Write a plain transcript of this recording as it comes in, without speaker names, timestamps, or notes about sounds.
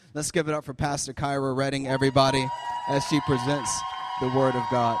Let's give it up for Pastor Kyra Redding, everybody, as she presents the Word of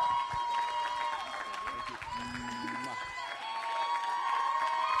God.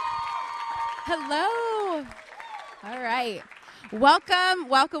 Hello. All right. Welcome,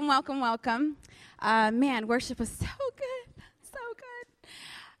 welcome, welcome, welcome. Man, worship was so good. So good.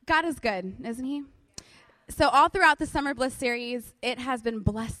 God is good, isn't he? So all throughout the Summer Bliss series, it has been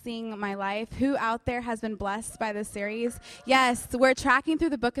blessing my life. Who out there has been blessed by this series? Yes, we're tracking through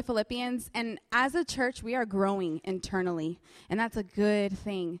the book of Philippians, and as a church, we are growing internally, and that's a good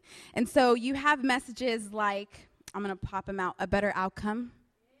thing. And so you have messages like, I'm going to pop them out, a better outcome,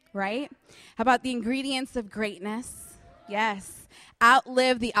 right? How about the ingredients of greatness? Yes.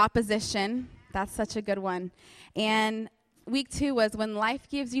 Outlive the opposition. That's such a good one. And week 2 was when life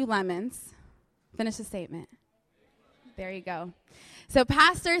gives you lemons. Finish the statement. There you go. So,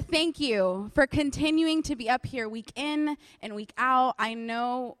 Pastor, thank you for continuing to be up here week in and week out. I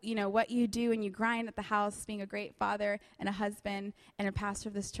know, what you do and you grind at the house, being a great father and a husband and a pastor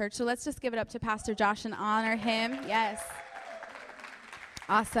of this church. So let's just give it up to Pastor Josh and honor him. Yes.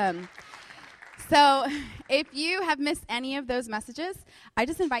 Awesome. So if you have missed any of those messages, I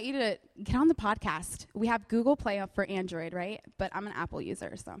just invite you to get on the podcast. We have Google Play up for Android, right? But I'm an Apple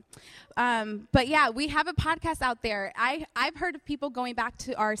user, so. But yeah, we have a podcast out there. I've heard of people going back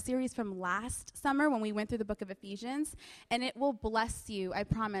to our series from last summer when we went through the book of Ephesians, and it will bless you, I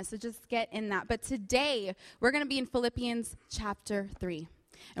promise. So just get in that. But today, we're going to be in Philippians chapter 3.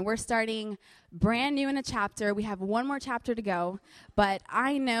 And we're starting brand new in a chapter. We have one more chapter to go. But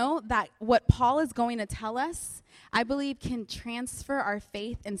I know that what Paul is going to tell us, I believe, can transfer our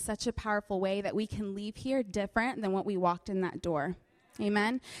faith in such a powerful way that we can leave here different than what we walked in that door.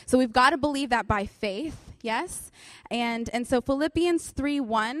 Amen? So we've got to believe that by faith, yes? And so Philippians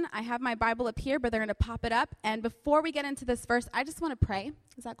 3:1, I have my Bible up here, but they're going to pop it up. And before we get into this verse, I just want to pray.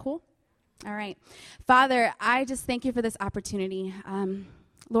 Is that cool? All right. Father, I just thank you for this opportunity.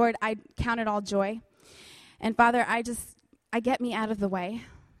 Lord, I count it all joy. And Father, I get me out of the way.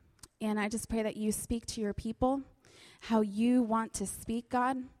 And I just pray that you speak to your people how you want to speak,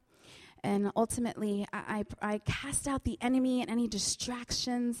 God. And ultimately, I cast out the enemy and any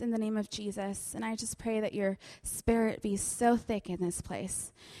distractions in the name of Jesus. And I just pray that your spirit be so thick in this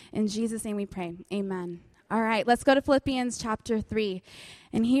place. In Jesus' name we pray. Amen. All right, let's go to Philippians chapter 3.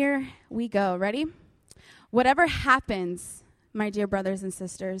 And here we go. Ready? Whatever happens, my dear brothers and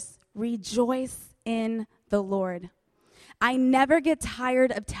sisters, rejoice in the Lord. I never get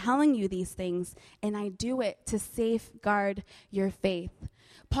tired of telling you these things, and I do it to safeguard your faith.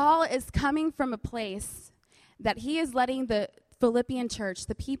 Paul is coming from a place that he is letting the Philippian church,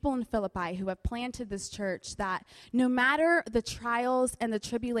 the people in Philippi who have planted this church, that no matter the trials and the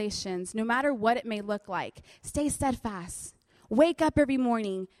tribulations, no matter what it may look like, stay steadfast. Wake up every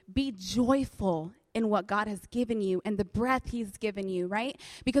morning. Be joyful in what God has given you and the breath he's given you, right?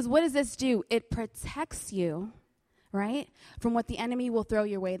 Because what does this do? It protects you, right, from what the enemy will throw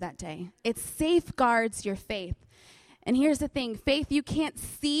your way that day. It safeguards your faith. And here's the thing, faith, you can't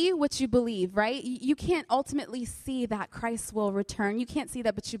see what you believe, right? You can't ultimately see that Christ will return. You can't see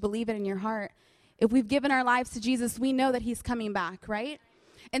that, but you believe it in your heart. If we've given our lives to Jesus, we know that he's coming back, right?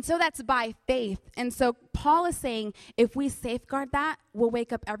 And so that's by faith. And so Paul is saying, if we safeguard that, we'll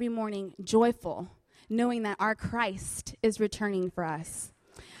wake up every morning joyful, knowing that our Christ is returning for us.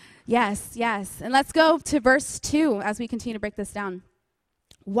 Yes, yes. And let's go to verse 2 as we continue to break this down.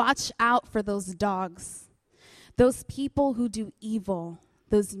 Watch out for those dogs, those people who do evil,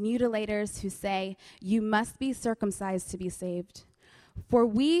 those mutilators who say, you must be circumcised to be saved. For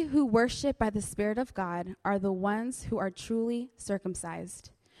we who worship by the Spirit of God are the ones who are truly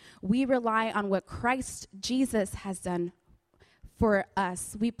circumcised. We rely on what Christ Jesus has done for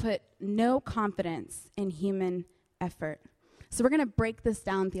us. We put no confidence in human effort. So we're going to break this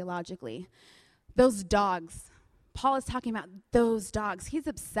down theologically. Those dogs, Paul is talking about those dogs. He's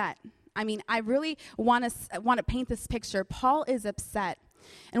upset. I mean, I really want to paint this picture. Paul is upset.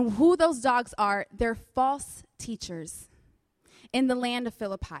 And who those dogs are, they're false teachers in the land of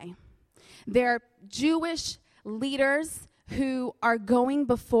Philippi. They're Jewish leaders who are going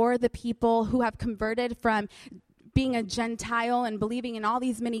before the people who have converted from being a Gentile and believing in all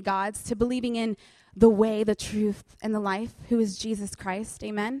these many gods to believing in the way, the truth, and the life, who is Jesus Christ.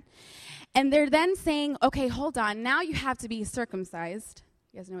 Amen. And they're then saying, okay, hold on. Now you have to be circumcised.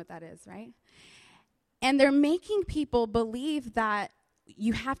 You guys know what that is, right? And they're making people believe that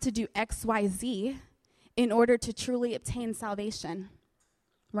you have to do X, Y, Z in order to truly obtain salvation,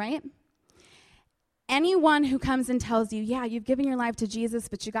 right? Anyone who comes and tells you, yeah, you've given your life to Jesus,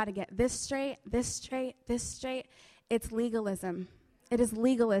 but you got to get this straight, this straight, this straight, it's legalism. It is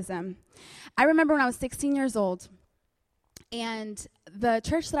legalism. I remember when I was 16 years old, and the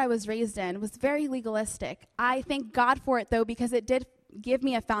church that I was raised in was very legalistic. I thank God for it, though, because it did give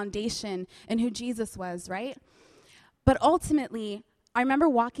me a foundation in who Jesus was, right? But ultimately, I remember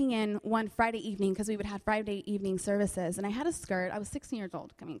walking in one Friday evening, because we would have Friday evening services, and I had a skirt. I was 16 years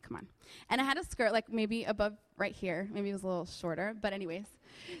old. I mean, come on. And I had a skirt, like maybe above right here. Maybe it was a little shorter, but anyways.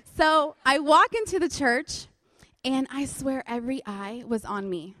 So I walk into the church, and I swear every eye was on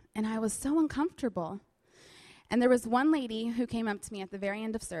me, and I was so uncomfortable. And there was one lady who came up to me at the very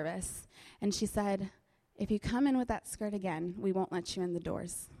end of service, and she said, "If you come in with that skirt again, we won't let you in the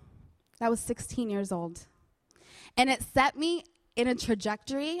doors." That was 16 years old. And it set me in a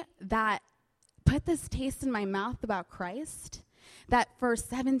trajectory that put this taste in my mouth about Christ, that for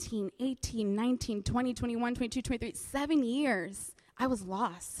 17, 18, 19, 20, 21, 22, 23, 7 years, I was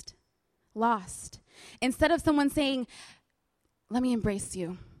lost. Instead of someone saying, "Let me embrace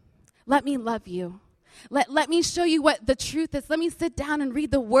you. Let me love you. Let me show you what the truth is. Let me sit down and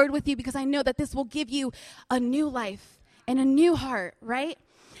read the word with you, because I know that this will give you a new life and a new heart," right?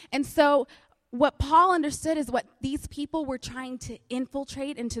 And so what Paul understood is what these people were trying to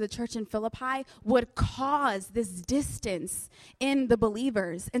infiltrate into the church in Philippi would cause this distance in the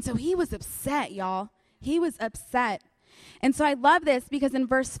believers. And so he was upset, y'all. He was upset. And so I love this, because in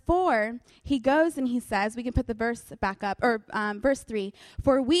verse 4, he goes and he says, we can put the verse back up, or verse 3,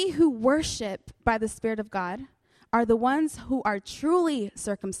 "For we who worship by the Spirit of God are the ones who are truly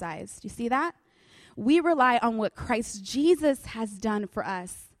circumcised." You see that? We rely on what Christ Jesus has done for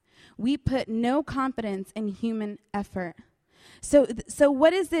us. We put no confidence in human effort. So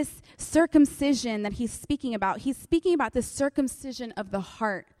what is this circumcision that he's speaking about? He's speaking about the circumcision of the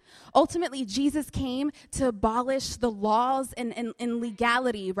heart. Ultimately, Jesus came to abolish the laws and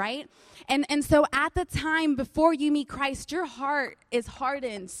legality, right? And so at the time before you meet Christ, your heart is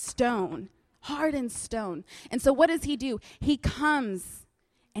hardened stone. And so what does he do? He comes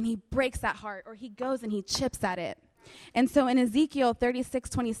and he breaks that heart, or he goes and he chips at it. And so in Ezekiel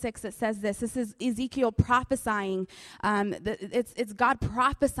 36:26, it says this. This is Ezekiel prophesying. It's God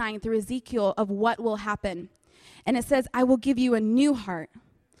prophesying through Ezekiel of what will happen. And it says, "I will give you a new heart,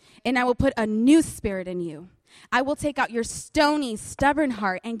 and I will put a new spirit in you. I will take out your stony, stubborn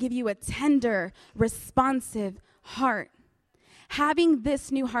heart and give you a tender, responsive heart." Having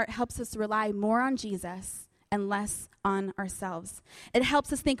this new heart helps us rely more on Jesus and less on ourselves. It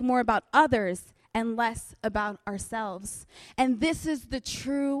helps us think more about others and less about ourselves. And this is the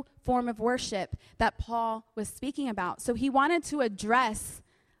true form of worship that Paul was speaking about. So he wanted to address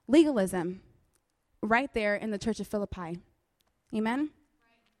legalism right there in the church of Philippi. Amen?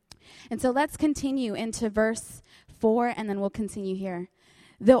 And so let's continue into verse 4, and then we'll continue here.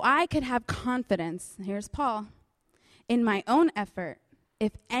 "Though I could have confidence," here's Paul, "in my own effort,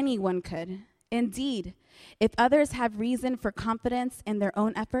 if anyone could. Indeed, if others have reason for confidence in their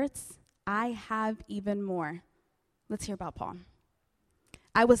own efforts, I have even more." Let's hear about Paul.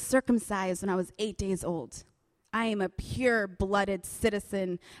 "I was circumcised when I was 8 days old. I am a pure-blooded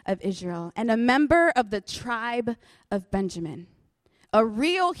citizen of Israel and a member of the tribe of Benjamin. A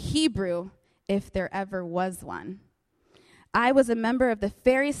real Hebrew, if there ever was one. I was a member of the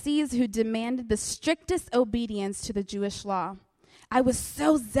Pharisees who demanded the strictest obedience to the Jewish law. I was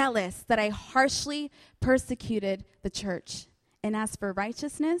so zealous that I harshly persecuted the church. And as for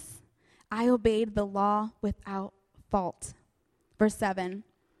righteousness, I obeyed the law without fault." Verse 7,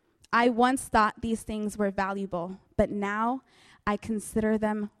 "I once thought these things were valuable, but now I consider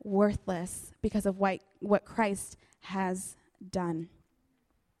them worthless because of what Christ has done."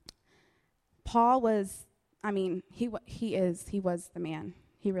 Paul was, he was the man.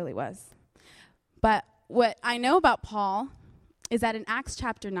 He really was. But what I know about Paul is that in Acts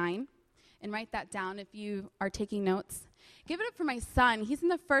chapter 9, and write that down if you are taking notes. Give it up for my son. He's in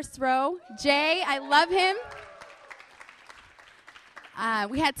the first row. Jay, I love him.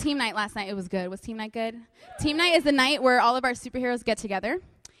 We had team night last night. It was good. Was team night good? Team night is the night where all of our superheroes get together.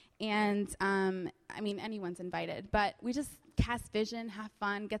 And, anyone's invited. But we just cast vision, have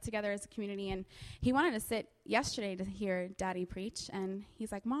fun, get together as a community. And he wanted to sit yesterday to hear Daddy preach. And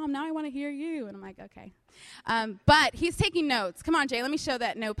he's like, "Mom, now I want to hear you." And I'm like, okay. But he's taking notes. Come on, Jay, let me show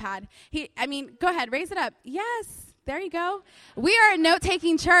that notepad. Go ahead, raise it up. Yes. There you go. We are a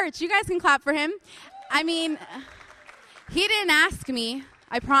note-taking church. You guys can clap for him. He didn't ask me.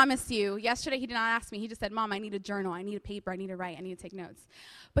 I promise you. Yesterday, he did not ask me. He just said, "Mom, I need a journal. I need a paper. I need to write. I need to take notes."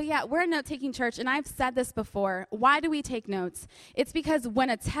 But yeah, we're a note-taking church, and I've said this before. Why do we take notes? It's because when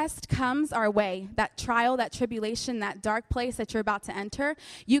a test comes our way, that trial, that tribulation, that dark place that you're about to enter,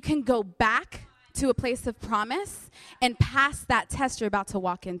 you can go back to a place of promise and pass that test you're about to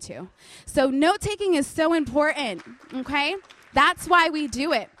walk into. So note-taking is so important, okay? That's why we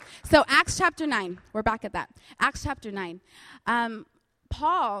do it. So Acts chapter 9, we're back at that. Acts chapter 9.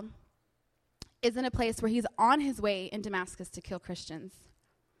 Paul is in a place where he's on his way in Damascus to kill Christians.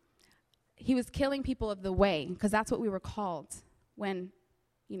 He was killing people of the way, because that's what we were called when,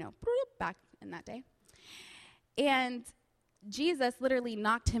 back in that day. And Jesus literally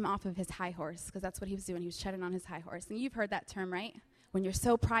knocked him off of his high horse, because that's what he was doing. He was treading on his high horse. And you've heard that term, right? When you're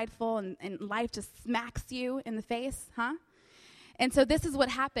so prideful and life just smacks you in the face, huh? And so this is what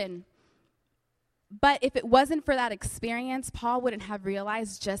happened. But if it wasn't for that experience, Paul wouldn't have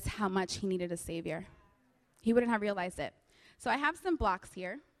realized just how much he needed a Savior. He wouldn't have realized it. So I have some blocks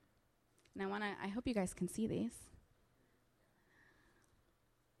here. And I hope you guys can see these.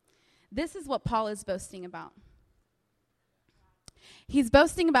 This is what Paul is boasting about. He's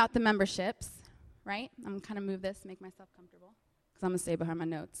boasting about the memberships, right? I'm going to kind of move this, make myself comfortable, because I'm going to stay behind my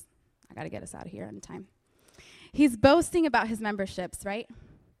notes. I got to get us out of here on time. He's boasting about his memberships, right?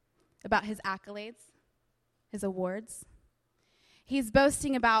 About his accolades, his awards. He's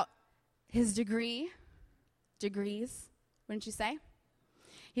boasting about his degrees, wouldn't you say?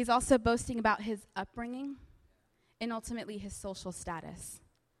 He's also boasting about his upbringing and ultimately his social status.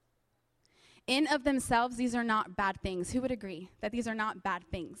 In of themselves, these are not bad things. Who would agree that these are not bad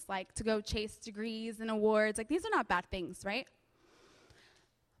things? Like to go chase degrees and awards, like these are not bad things, right?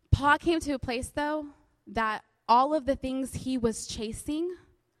 Paul came to a place, though, that all of the things he was chasing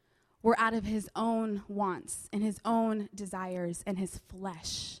were out of his own wants and his own desires and his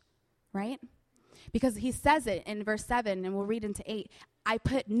flesh, right? Because he says it in verse 7, and we'll read into 8, I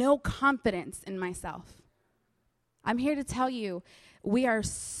put no confidence in myself. I'm here to tell you, we are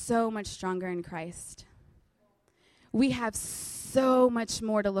so much stronger in Christ. We have so much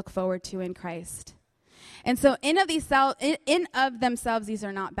more to look forward to in Christ. And so in of themselves, these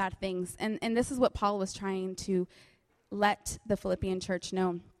are not bad things. And this is what Paul was trying to let the Philippian church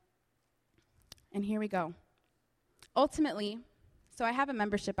know. And here we go. Ultimately, so I have a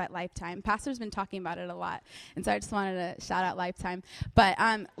membership at Lifetime. Pastor's been talking about it a lot. And so I just wanted to shout out Lifetime. But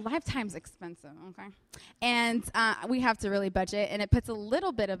Lifetime's expensive, okay? And we have to really budget, and it puts a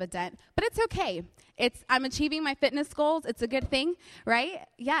little bit of a dent. But it's okay. I'm achieving my fitness goals. It's a good thing, right?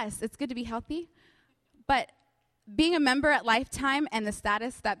 Yes, it's good to be healthy. But being a member at Lifetime and the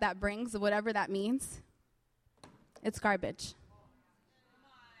status that brings, whatever that means, it's garbage.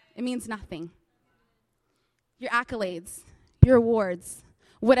 It means nothing. Your accolades, your awards,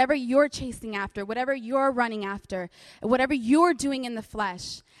 whatever you're chasing after, whatever you're running after, whatever you're doing in the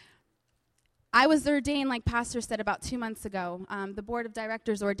flesh. I was ordained, like Pastor said, about 2 months ago. The board of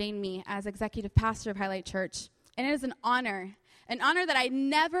directors ordained me as executive pastor of Highlight Church. And it is an honor that I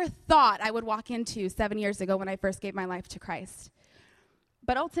never thought I would walk into 7 years ago when I first gave my life to Christ.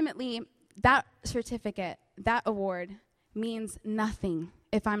 But ultimately, that certificate, that award, means nothing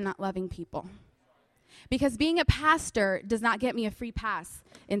if I'm not loving people. Because being a pastor does not get me a free pass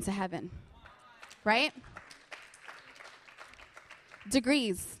into heaven, right?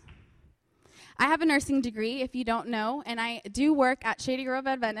 Degrees. I have a nursing degree, if you don't know, and I do work at Shady Grove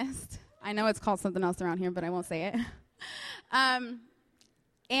Adventist. I know it's called something else around here, but I won't say it.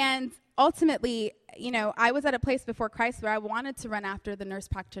 And ultimately, I was at a place before Christ where I wanted to run after the nurse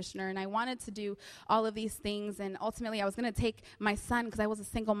practitioner, and I wanted to do all of these things, and ultimately I was going to take my son, because I was a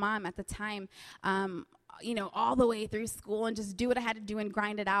single mom at the time, all the way through school and just do what I had to do and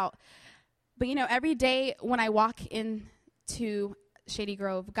grind it out. But, every day when I walk into Shady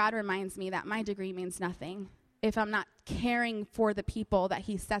Grove, God reminds me that my degree means nothing if I'm not caring for the people that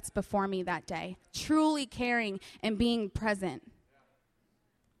he sets before me that day, truly caring and being present.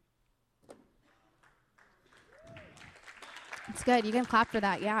 It's good. You can clap for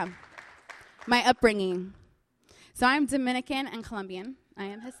that, yeah. My upbringing. So I'm Dominican and Colombian. I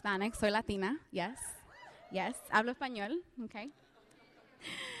am Hispanic. Soy Latina. Yes. Hablo español. Okay.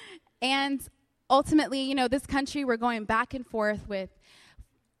 And ultimately, this country, we're going back and forth with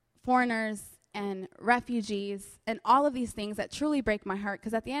foreigners and refugees and all of these things that truly break my heart,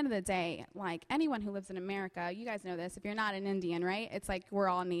 because at the end of the day, like anyone who lives in America, you guys know this, if you're not an Indian, right? It's like we're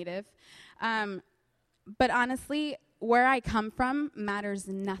all native. But honestly, where I come from matters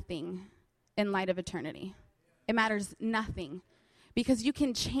nothing in light of eternity. It matters nothing, because you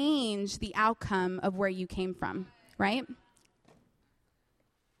can change the outcome of where you came from, right?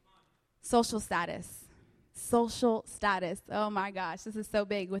 Social status. Oh my gosh, this is so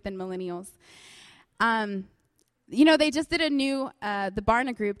big within millennials. They just did a new, the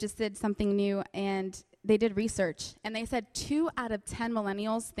Barna Group just did something new, and they did research, and they said 2 out of 10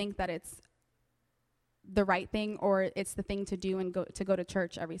 millennials think that it's the right thing or it's the thing to do and go to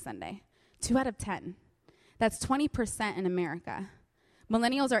church every Sunday. 2 out of 10. That's 20% in America.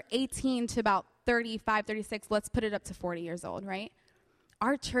 Millennials are 18 to about 35, 36. Let's put it up to 40 years old, right?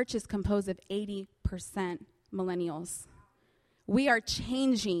 Our church is composed of 80% millennials. We are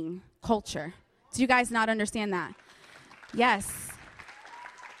changing culture. Do you guys not understand that? Yes.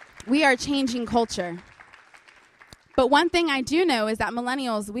 We are changing culture. But one thing I do know is that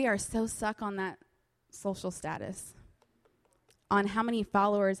millennials, we are so stuck on that social status, on how many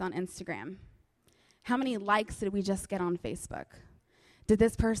followers on Instagram. How many likes did we just get on Facebook? Did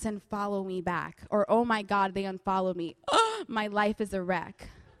this person follow me back? Or, oh my God, they unfollowed me. My life is a wreck.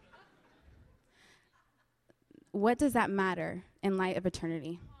 What does that matter in light of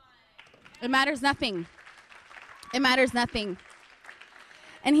eternity? It matters nothing. It matters nothing.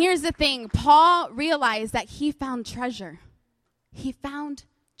 And here's the thing. Paul realized that he found treasure. He found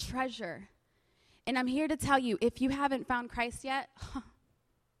treasure. And I'm here to tell you, if you haven't found Christ yet,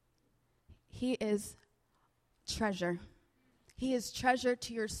 he is treasure. He is treasure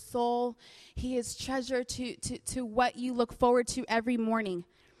to your soul. He is treasure to what you look forward to every morning.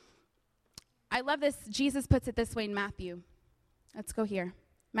 I love this. Jesus puts it this way in Matthew. Let's go here.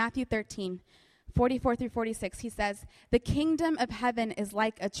 Matthew 13, 44 through 46. He says, "The kingdom of heaven is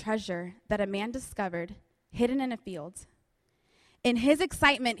like a treasure that a man discovered hidden in a field. In his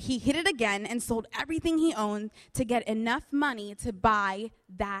excitement, he hid it again and sold everything he owned to get enough money to buy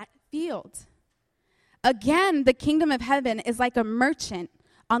that field. Again, the kingdom of heaven is like a merchant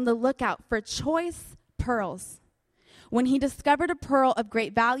on the lookout for choice pearls. When he discovered a pearl of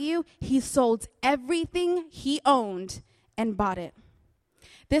great value, he sold everything he owned and bought it."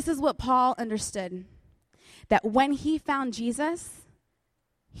 This is what Paul understood, that when he found Jesus,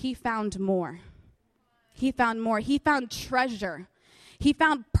 he found more. He found more. He found treasure. He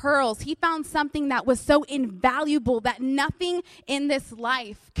found pearls. He found something that was so invaluable that nothing in this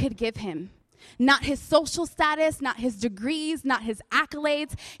life could give him. Not his social status, not his degrees, not his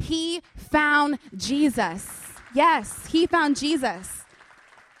accolades. He found Jesus. Yes, he found Jesus.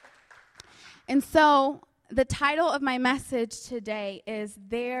 And so the title of my message today is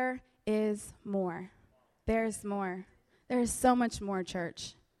There is More. There's more. There is so much more,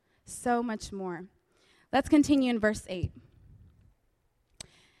 church. So much more. Let's continue in verse 8.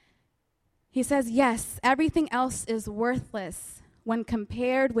 He says, "Yes, everything else is worthless when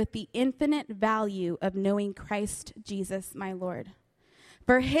compared with the infinite value of knowing Christ Jesus, my Lord.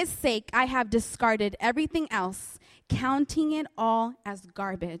 For his sake, I have discarded everything else, counting it all as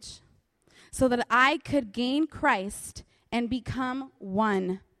garbage, so that I could gain Christ and become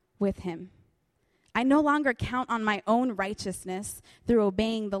one with him. I no longer count on my own righteousness through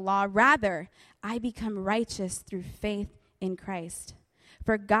obeying the law. Rather, I become righteous through faith in Christ.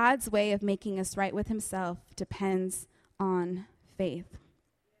 For God's way of making us right with himself depends on faith."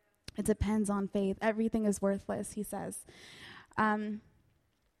 It depends on faith. Everything is worthless, he says.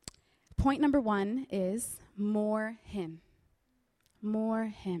 Point number 1 is more him. More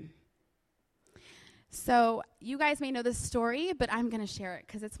him. So you guys may know this story, but I'm going to share it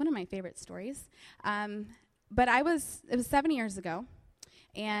because it's one of my favorite stories. But it was 7 years ago,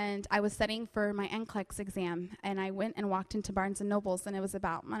 and I was studying for my NCLEX exam, and I went and walked into Barnes & Noble's, and it was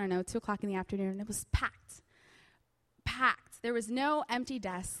about, 2 o'clock in the afternoon, and it was packed. Packed. There was no empty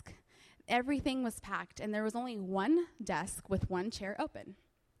desk. Everything was packed, and there was only one desk with one chair open,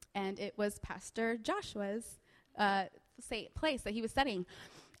 and it was Pastor Joshua's place that he was studying.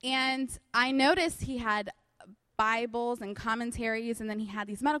 And I noticed he had Bibles and commentaries, and then he had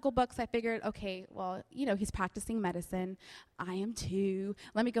these medical books. I figured, okay, well, he's practicing medicine. I am too.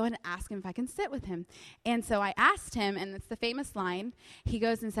 Let me go ahead and ask him if I can sit with him. And so I asked him, and it's the famous line. He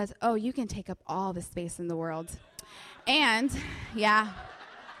goes and says, "Oh, you can take up all the space in the world." And, yeah,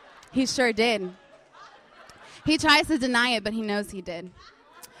 he sure did. He tries to deny it, but he knows he did.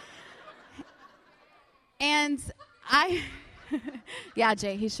 And yeah,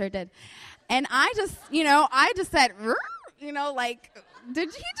 Jay, he sure did. And I just said, did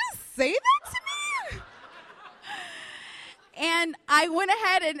he just say that to me? And I went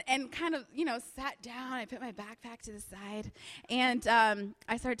ahead and kind of, sat down. I put my backpack to the side, and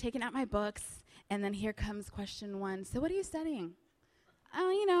I started taking out my books. And then here comes question 1. "So what are you studying?"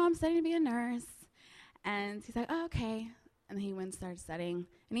 "Oh, I'm studying to be a nurse." And he's like, "Oh, okay." And then he went and started studying.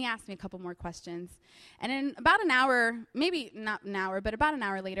 And he asked me a couple more questions. And in about an hour, maybe not an hour, but about an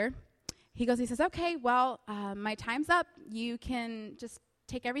hour later, he says, "Okay, well, my time's up. You can just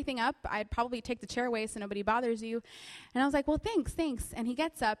take everything up. I'd probably take the chair away so nobody bothers you." And I was like, "Well, thanks. And he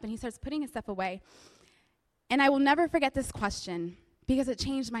gets up and he starts putting his stuff away. And I will never forget this question because it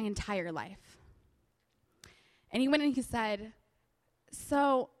changed my entire life. And he went and he said,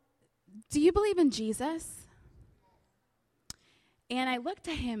 so, do you believe in Jesus? And I looked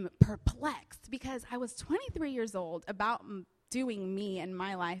at him perplexed because I was 23 years old, about doing me in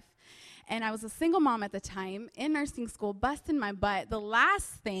my life. And I was a single mom at the time, in nursing school, busting my butt. The last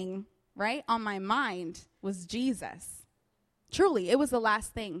thing, right, on my mind was Jesus. Truly, it was the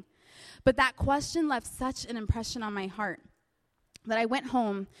last thing. But that question left such an impression on my heart that I went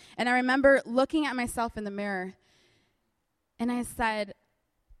home, and I remember looking at myself in the mirror, and I said,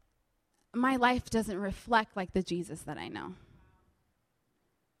 my life doesn't reflect like the Jesus that I know.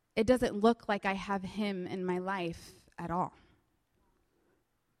 It doesn't look like I have him in my life at all.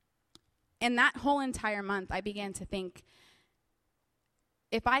 And that whole entire month, I began to think,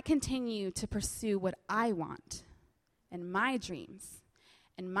 if I continue to pursue what I want and my dreams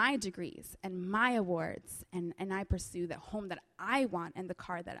and my degrees and my awards, and I pursue the home that I want and the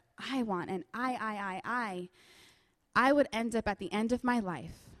car that I want, and I would end up at the end of my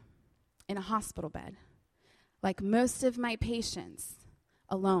life in a hospital bed, like most of my patients,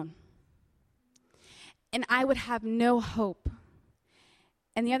 alone. And I would have no hope.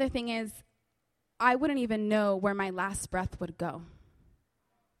 And the other thing is, I wouldn't even know where my last breath would go.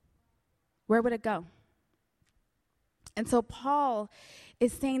 Where would it go? And so Paul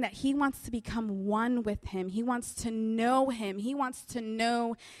is saying that he wants to become one with him. He wants to know him. He wants to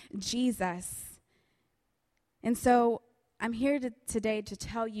know Jesus. And so I'm here today to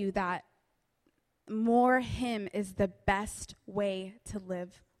tell you that more him is the best way to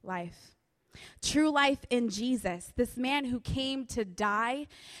live life. True life in Jesus, this man who came to die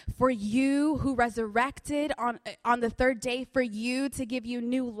for you, who resurrected on the third day for you to give you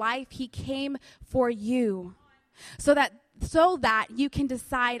new life. He came for you so that you can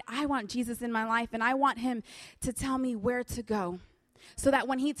decide, I want Jesus in my life and I want him to tell me where to go. So that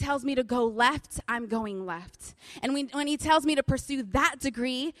when he tells me to go left, I'm going left. And when he tells me to pursue that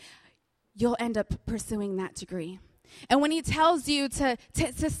degree, you'll end up pursuing that degree. And when he tells you to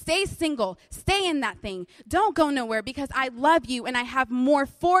stay single, stay in that thing. Don't go nowhere because I love you and I have more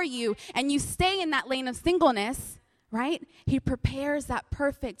for you. And you stay in that lane of singleness, right? He prepares that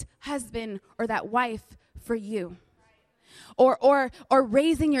perfect husband or that wife for you. Or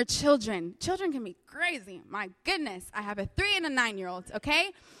raising your children. Children can be crazy. My goodness, I have a 3 and a 9-year-old,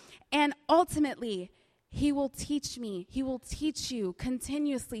 okay? And ultimately, he will teach me, he will teach you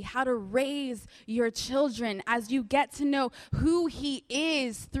continuously how to raise your children as you get to know who he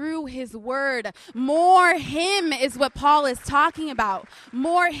is through his word. More him is what Paul is talking about.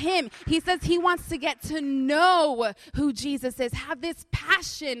 More him. He says he wants to get to know who Jesus is, have this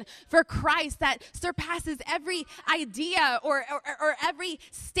passion for Christ that surpasses every idea or every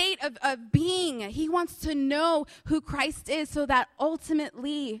state of being. He wants to know who Christ is so that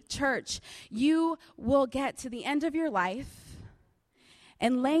ultimately, church, you will get to the end of your life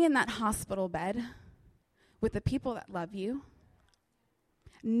and lay in that hospital bed with the people that love you,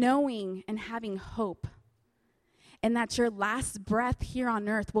 knowing and having hope, and that your last breath here on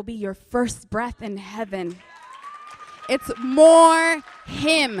earth will be your first breath in heaven. It's more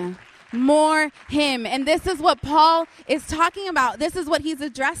him. More him. And this is what Paul is talking about. This is what he's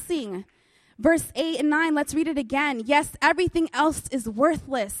addressing. Verse 8 and 9, let's read it again. Yes, everything else is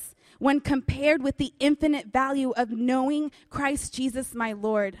worthless when compared with the infinite value of knowing Christ Jesus my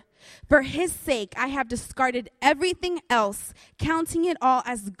Lord. For his sake, I have discarded everything else, counting it all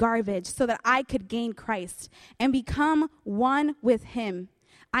as garbage, so that I could gain Christ and become one with him.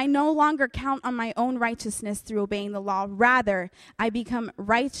 I no longer count on my own righteousness through obeying the law. Rather, I become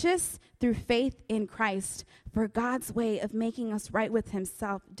righteous through faith in Christ. For God's way of making us right with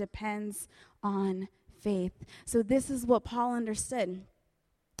himself depends on faith. So this is what Paul understood.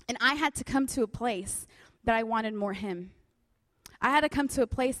 And I had to come to a place that I wanted more him. I had to come to a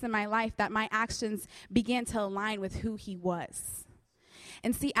place in my life that my actions began to align with who he was.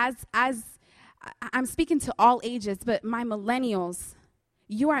 And see, as I'm speaking to all ages, but my millennials,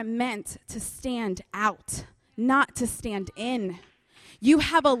 you are meant to stand out, not to stand in. You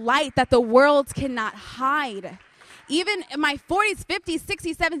have a light that the world cannot hide. Even in my 40s, 50s,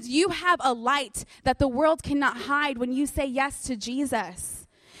 60s, 70s, you have a light that the world cannot hide when you say yes to Jesus.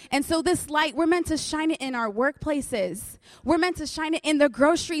 And so this light, we're meant to shine it in our workplaces. We're meant to shine it in the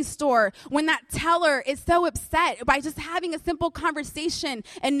grocery store when that teller is so upset by just having a simple conversation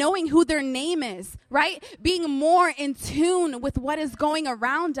and knowing who their name is, right? Being more in tune with what is going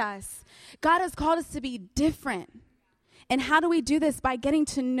around us. God has called us to be different. And how do we do this? By getting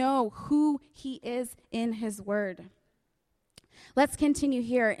to know who he is in his word. Let's continue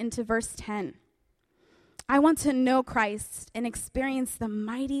here into verse 10. I want to know Christ and experience the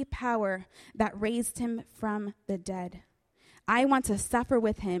mighty power that raised him from the dead. I want to suffer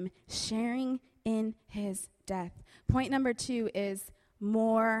with him, sharing in his death. Point number 2 is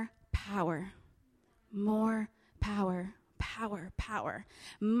more power. More power. Power, power.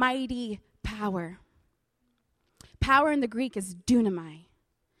 Mighty power. Power in the Greek is dunamai.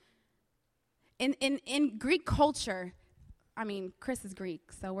 In Greek culture, I mean, Chris is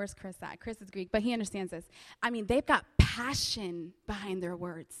Greek, so where's Chris at? Chris is Greek, but he understands this. I mean, they've got passion behind their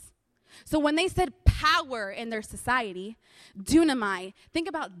words. So when they said power in their society, dunamai, think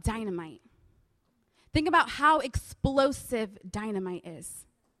about dynamite. Think about how explosive dynamite is,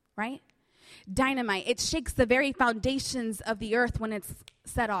 right? Dynamite, it shakes the very foundations of the earth when it's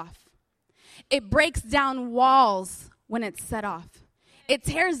set off. It breaks down walls when it's set off. It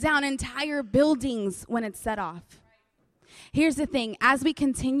tears down entire buildings when it's set off. Here's the thing, as we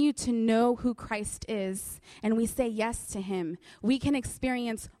continue to know who Christ is and we say yes to him, we can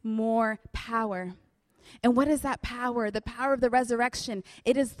experience more power. And what is that power? The power of the resurrection.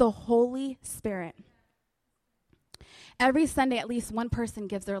 It is the Holy Spirit. Every Sunday, at least one person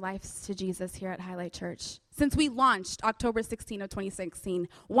gives their lives to Jesus here at Highlight Church. Since we launched October 16 of 2016,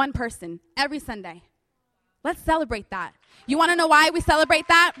 one person, every Sunday. Let's celebrate that. You want to know why we celebrate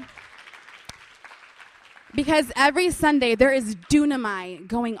that? Because every Sunday, there is dunamai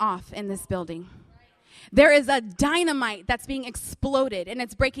going off in this building. There is a dynamite that's being exploded, and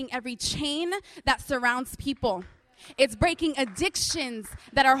it's breaking every chain that surrounds people. It's breaking addictions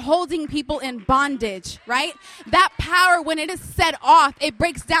that are holding people in bondage, right? That power, when it is set off, it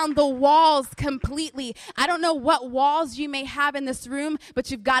breaks down the walls completely. I don't know what walls you may have in this room, but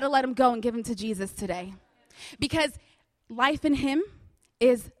you've got to let them go and give them to Jesus today. Because life in him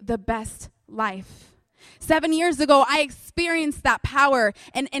is the best life. 7 years ago, I experienced that power,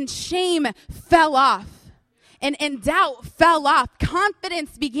 and shame fell off. And doubt fell off.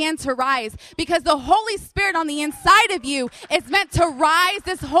 Confidence began to rise because the Holy Spirit on the inside of you is meant to rise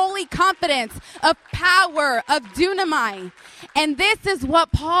this holy confidence of power, of dunamai. And this is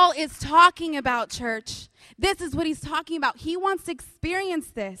what Paul is talking about, church. This is what he's talking about. He wants to experience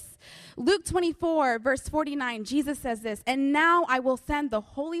this. Luke 24, verse 49, Jesus says this, "And now I will send the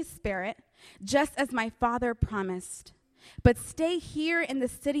Holy Spirit, just as my Father promised. But stay here in the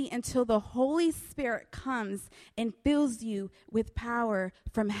city until the Holy Spirit comes and fills you with power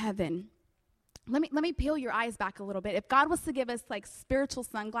from heaven." Let me peel your eyes back a little bit. If God was to give us like spiritual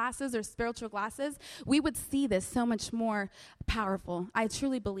sunglasses or spiritual glasses, we would see this so much more powerful. I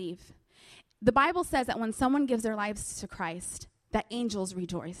truly believe. The Bible says that when someone gives their lives to Christ, that angels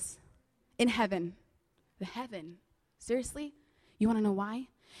rejoice in heaven. The heaven. Seriously? You want to know why?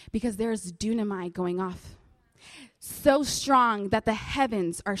 Because there's dunamai going off. So strong that the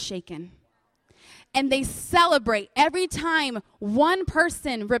heavens are shaken. And they celebrate every time one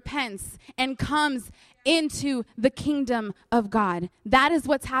person repents and comes into the kingdom of God. That is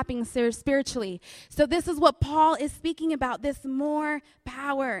what's happening spiritually. So this is what Paul is speaking about, this more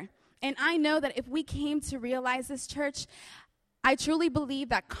power. And I know that if we came to realize this, church, I truly believe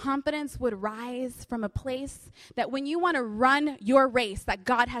that confidence would rise from a place that when you want to run your race that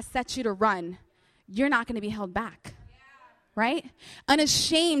God has set you to run, you're not going to be held back, right?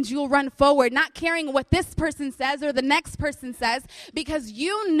 Unashamed, you'll run forward, not caring what this person says or the next person says, because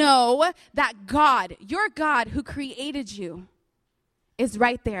you know that God, your God who created you, is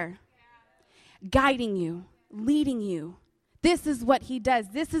right there, guiding you, leading you. This is what he does.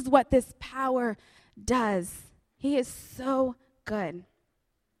 This is what this power does. He is so good.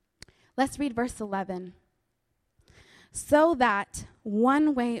 Let's read verse 11. "So that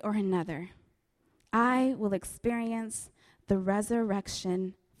one way or another, I will experience the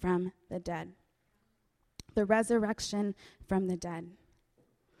resurrection from the dead." The resurrection from the dead.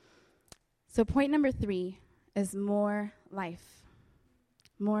 So point number 3 is more life.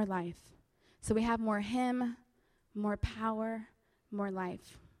 More life. So we have more him, more power, more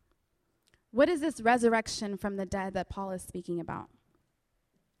life. What is this resurrection from the dead that Paul is speaking about?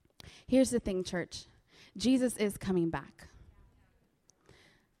 Here's the thing, church. Jesus is coming back.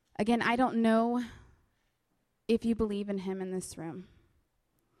 Again, I don't know if you believe in him in this room,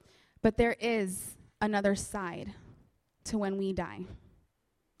 but there is another side to when we die.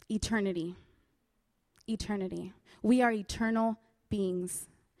 Eternity. Eternity. We are eternal beings.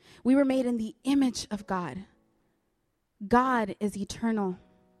 We were made in the image of God. God is eternal.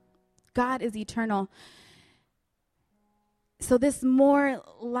 God is eternal. So this more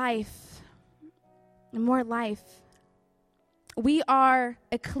life, we are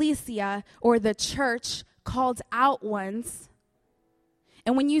ecclesia, or the church, called out ones.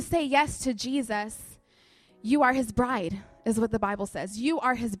 And when you say yes to Jesus, You are his bride, is what the Bible says. You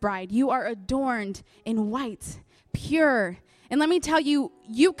are his bride. You are adorned in white, pure. And let me tell you,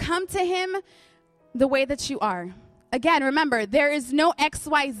 you come to him the way that you are. Again, remember, there is no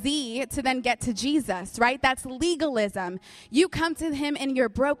XYZ to then get to Jesus, right? That's legalism. You come to him in your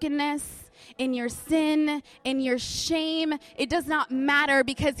brokenness, in your sin, in your shame. It does not matter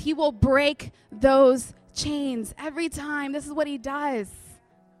because he will break those chains every time. This is what he does.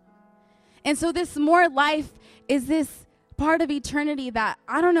 And so this more life is this part of eternity that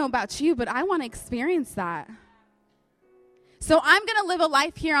I don't know about you, but I want to experience that. So I'm going to live a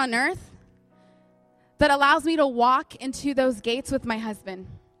life here on earth that allows me to walk into those gates with my husband,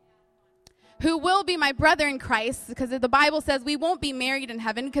 who will be my brother in Christ, because the Bible says we won't be married in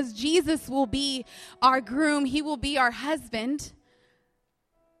heaven because Jesus will be our groom. He will be our husband.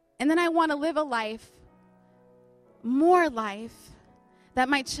 And then I want to live a life, more life, that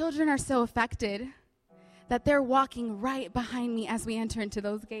my children are so affected that they're walking right behind me as we enter into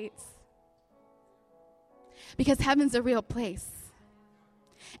those gates. Because heaven's a real place.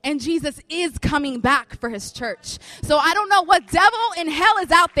 And Jesus is coming back for his church. So I don't know what devil in hell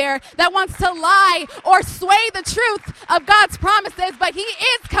is out there that wants to lie or sway the truth of God's promises, but he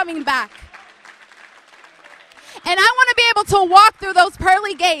is coming back. And I want to be able to walk through those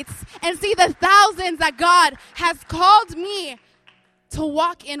pearly gates and see the thousands that God has called me to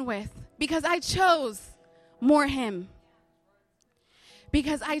walk in with, because I chose more him.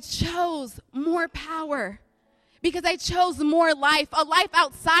 Because I chose more power. Because I chose more life, a life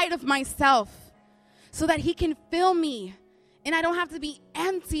outside of myself, so that he can fill me and I don't have to be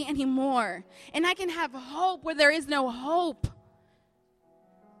empty anymore. And I can have hope where there is no hope.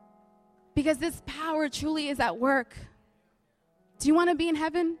 Because this power truly is at work. Do you want to be in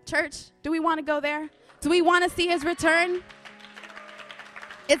heaven, church? Do we want to go there? Do we want to see his return?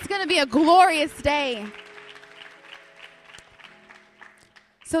 It's going to be a glorious day.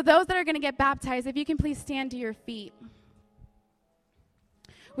 So those that are going to get baptized, if you can please stand to your feet.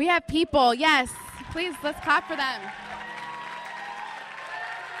 We have people, yes, please, let's clap for them.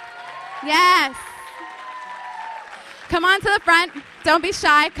 Yes. Come on to the front. Don't be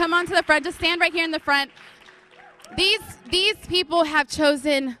shy. Come on to the front. Just stand right here in the front. These people have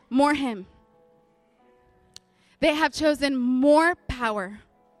chosen more him. They have chosen more power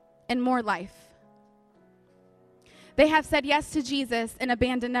and more life. They have said yes to Jesus and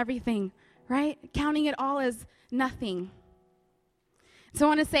abandoned everything, right? Counting it all as nothing. So I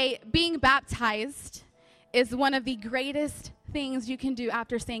want to say being baptized is one of the greatest things you can do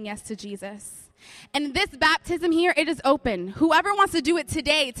after saying yes to Jesus. And this baptism here, it is open. Whoever wants to do it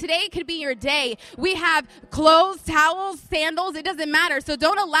today could be your day. We have clothes, towels, sandals, it doesn't matter. So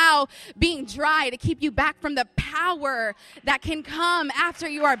don't allow being dry to keep you back from the power that can come after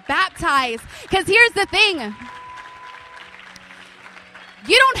you are baptized. Because here's the thing.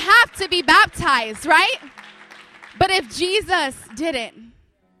 You don't have to be baptized, right? But if Jesus did it,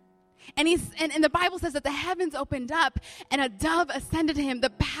 and the Bible says that the heavens opened up and a dove ascended to him, the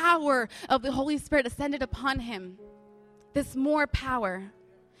power of the Holy Spirit ascended upon him. This more power.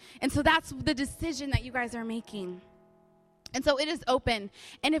 And so that's the decision that you guys are making. And so it is open.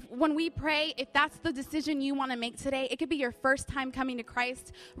 And when we pray, if that's the decision you want to make today, it could be your first time coming to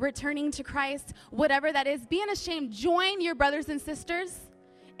Christ, returning to Christ, whatever that is. Be unashamed. Join your brothers and sisters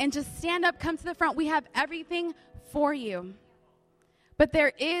and just stand up, come to the front. We have everything for you. But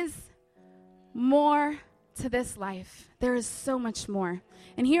there is more to this life. There is so much more.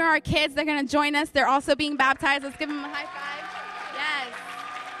 And here are our kids. They're going to join us. They're also being baptized. Let's give them a high five.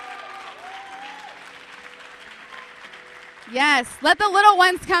 Yes. Yes. Let the little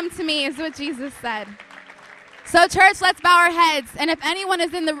ones come to me is what Jesus said. So church, let's bow our heads. And if anyone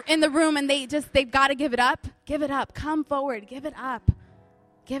is in the room and they've got to give it up, give it up. Come forward. Give it up.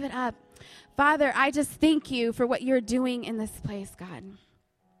 Give it up. Father, I just thank you for what you're doing in this place, God.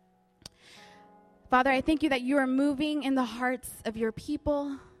 Father, I thank you that you are moving in the hearts of your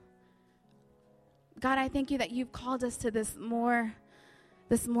people. God, I thank you that you've called us to this more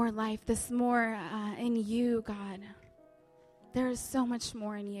life, this more in you, God. There is so much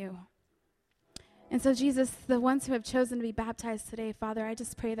more in you. And so, Jesus, the ones who have chosen to be baptized today, Father, I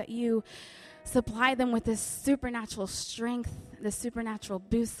just pray that you supply them with this supernatural strength, this supernatural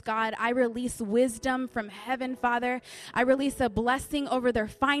boost, God. I release wisdom from heaven, Father. I release a blessing over their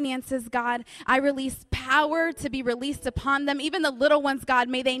finances, God. I release power to be released upon them. Even the little ones, God,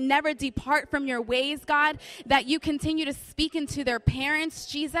 may they never depart from your ways, God, that you continue to speak into their parents,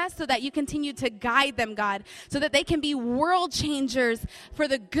 Jesus, so that you continue to guide them, God, so that they can be world changers for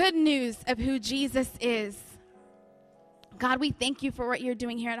the good news of who Jesus is. God, we thank you for what you're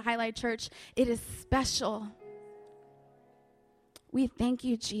doing here at Highlight Church. It is special. We thank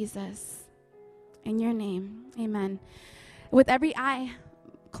you, Jesus. In your name, amen. With every eye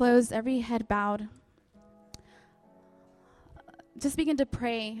closed, every head bowed, just begin to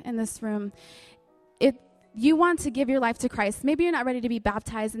pray in this room. If you want to give your life to Christ, maybe you're not ready to be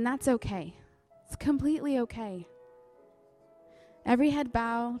baptized, and that's okay. It's completely okay. Every head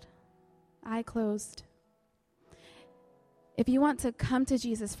bowed, eye closed. If you want to come to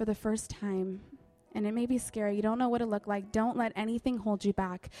Jesus for the first time, and it may be scary, you don't know what it looked like, don't let anything hold you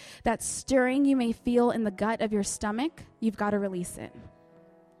back. That stirring you may feel in the gut of your stomach, you've got to release it.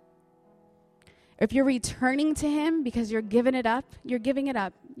 If you're returning to him because you're giving it up, you're giving it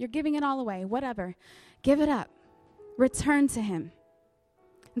up. You're giving it all away, whatever. Give it up. Return to him.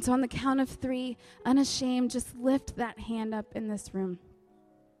 And so on the count of 3, unashamed, just lift that hand up in this room.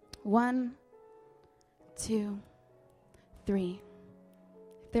 1, 2, 3.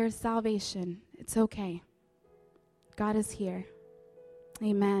 If there's salvation, it's okay. God is here.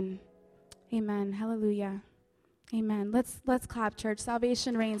 Amen. Amen. Hallelujah. Amen. Let's clap, church.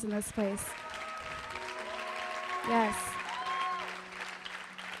 Salvation reigns in this place. Yes.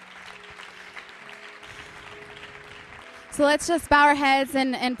 So let's just bow our heads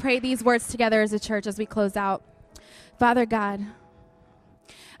and pray these words together as a church as we close out. Father God,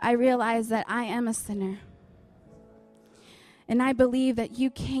 I realize that I am a sinner. And I believe that you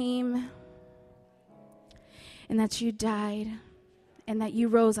came and that you died and that you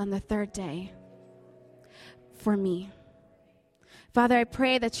rose on the 3rd day for me. Father, I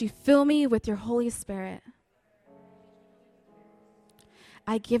pray that you fill me with your Holy Spirit.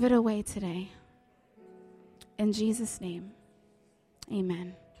 I give it away today. In Jesus' name,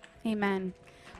 amen. Amen.